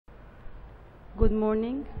Good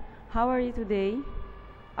morning. How are you today?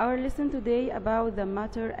 Our lesson today about the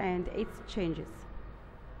matter and its changes.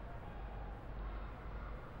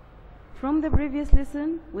 From the previous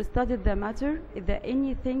lesson, we studied the matter is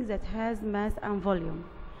anything that has mass and volume.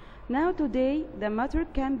 Now today, the matter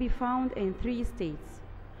can be found in three states.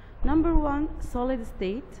 Number one, solid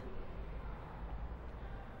state,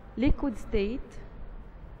 liquid state,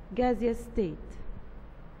 gaseous state.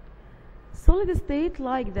 Solid state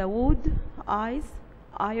like the wood, ice,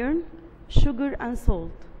 iron, sugar and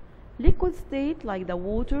salt. Liquid state like the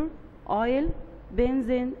water, oil,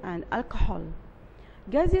 benzene and alcohol.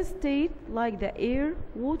 Gaseous state like the air,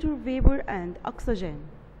 water vapor and oxygen.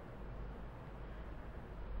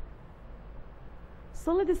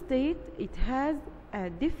 Solid state, it has a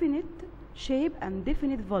definite shape and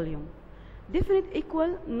definite volume. Definite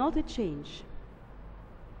equal not a change.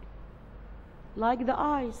 Like the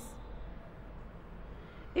ice.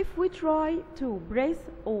 If we try to press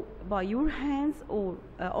by your hands or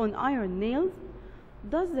on iron nails,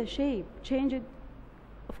 does the shape change it?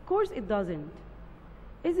 Of course it doesn't.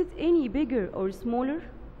 Is it any bigger or smaller?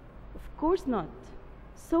 Of course not.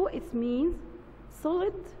 So it means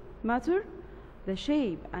solid matter, the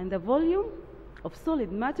shape and the volume of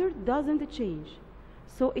solid matter doesn't change.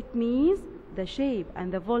 So it means the shape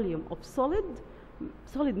and the volume of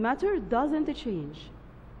solid matter doesn't change.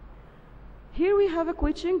 Here we have a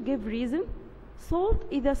question, give reason. Salt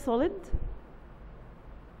is a solid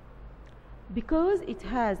because it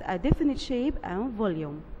has a definite shape and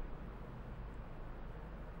volume.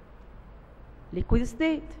 Liquid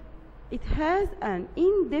state, it has an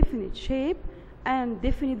indefinite shape and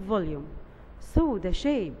definite volume. So the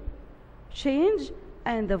shape change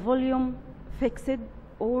and the volume fixed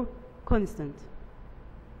or constant.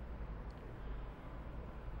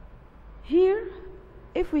 Here,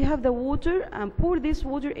 if we have the water and pour this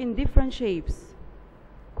water in different shapes,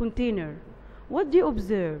 container, what do you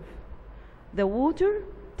observe? The water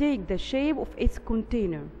takes the shape of its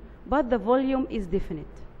container, but the volume is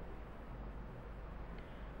definite.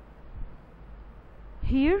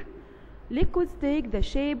 Here, liquids take the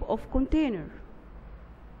shape of container.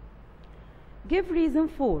 Give reason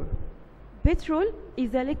for. Petrol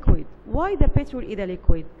is a liquid. Why the petrol is a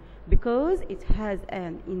liquid? Because it has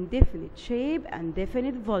an indefinite shape and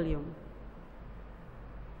definite volume.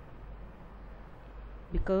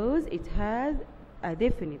 Because it has a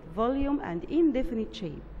definite volume and indefinite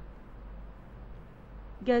shape.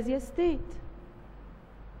 Gaseous state.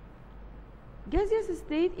 Gaseous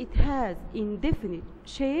state, it has indefinite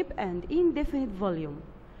shape and indefinite volume.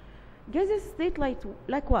 Gaseous state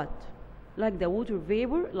like what? Like the water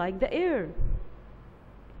vapor, like the air.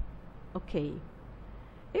 Okay.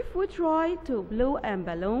 If we try to blow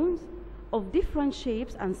balloons of different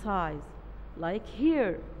shapes and size, like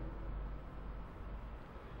here,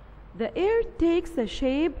 the air takes the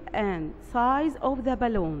shape and size of the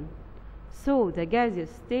balloon. So the gaseous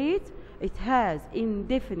state, it has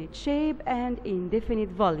indefinite shape and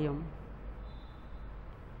indefinite volume.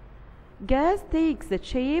 Gas takes the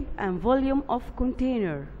shape and volume of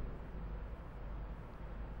container.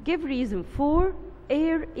 Give reason for.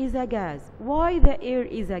 Air is a gas. Why the air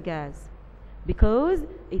is a gas? Because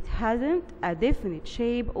it hasn't a definite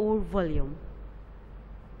shape or volume.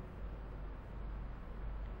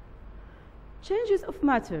 Changes of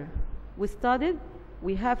matter. We studied,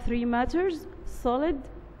 we have three matters, solid,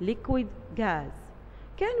 liquid, gas.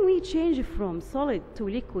 Can we change from solid to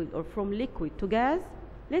liquid or from liquid to gas?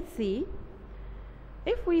 Let's see.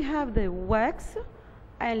 If we have the wax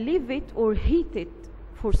and leave it or heat it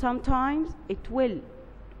for some time, it will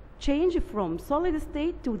change from solid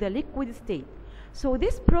state to the liquid state. So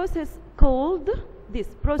this process called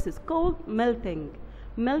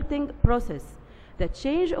melting process, the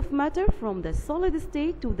change of matter from the solid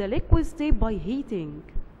state to the liquid state by heating.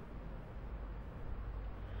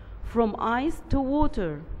 From ice to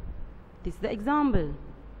water. This is the example.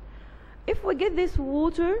 If we get this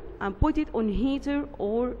water and put it on heater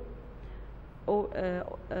or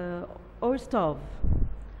stove,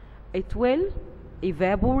 it will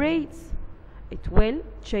evaporate. It will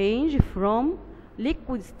change from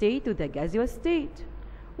liquid state to the gaseous state.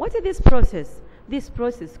 What is this process? This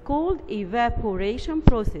process called evaporation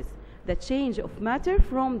process, the change of matter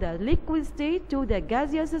from the liquid state to the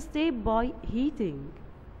gaseous state by heating.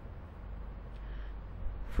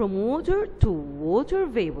 From water to water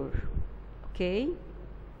vapor. Okay?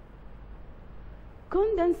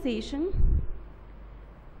 Condensation.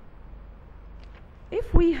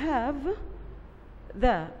 If we have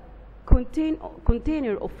the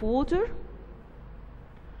container of water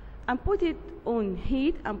and put it on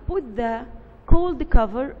heat and put the cold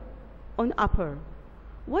cover on upper.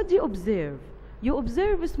 What do you observe? You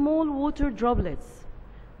observe small water droplets.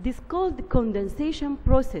 This is called the condensation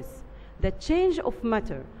process, the change of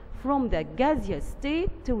matter from the gaseous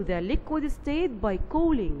state to the liquid state by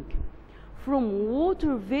cooling, from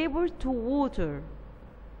water vapor to water,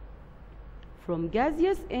 from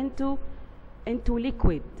gaseous into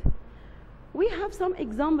liquid. We have some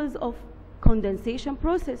examples of condensation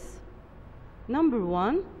process. Number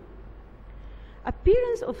 1,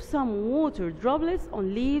 appearance of some water droplets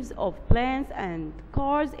on leaves of plants and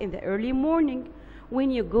cars in the early morning. When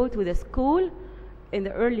you go to the school in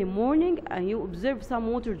the early morning and you observe some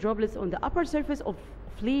water droplets on the upper surface of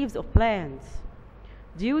leaves of plants,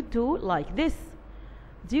 due to, like this,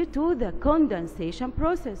 due to the condensation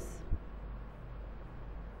process.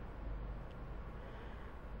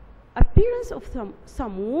 Appearance of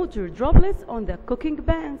some water droplets on the cooking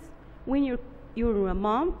pans. When your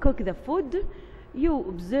mom cook the food, you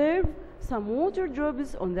observe some water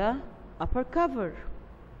droplets on the upper cover,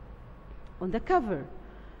 on the cover.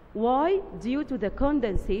 Why? Due to the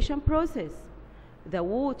condensation process. The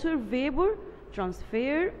water vapor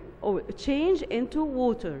transfer or change into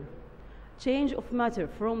water. Change of matter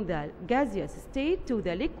from the gaseous state to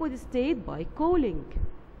the liquid state by cooling.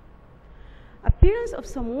 Appearance of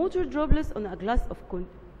some water droplets on a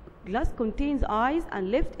glass contains ice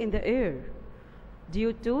and left in the air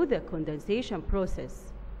due to the condensation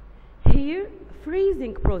process. Here,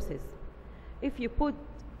 freezing process. If you put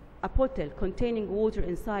a bottle containing water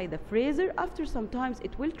inside the freezer, after some time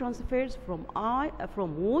it will transfer from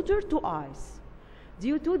water to ice.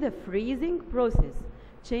 Due to the freezing process,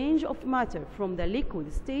 change of matter from the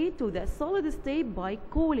liquid state to the solid state by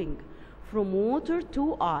cooling, from water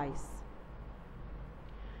to ice.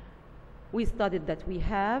 We studied that we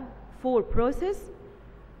have 4 processes: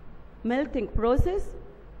 melting process,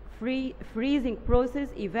 freezing process,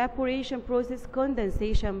 evaporation process,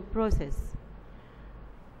 condensation process.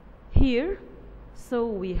 Here, so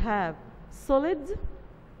we have solid,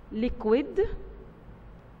 liquid.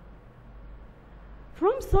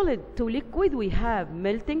 From solid to liquid, we have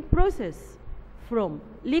melting process. From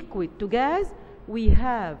liquid to gas, we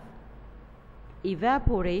have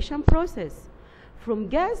evaporation process. From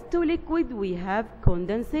gas to liquid, we have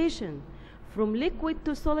condensation. From liquid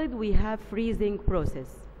to solid, we have freezing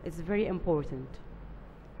process. It's very important.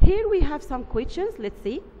 Here we have some questions. Let's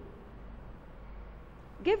see.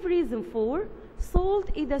 Give reason for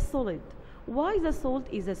salt is a solid. Why the salt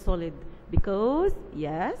is a solid? Because,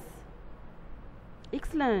 yes,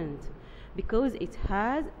 excellent. Because it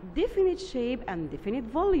has definite shape and definite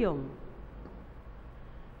volume.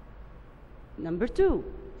 Number 2,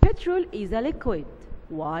 petrol is a liquid.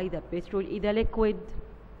 Why the petrol is a liquid?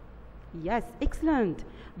 Yes, excellent.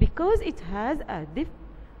 Because it has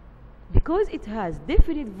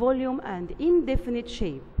definite volume and indefinite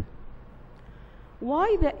shape.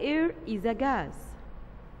 Why the air is a gas?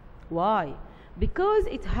 Why? Because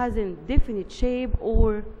it has a definite shape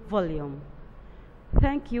or volume.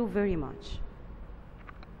 Thank you very much.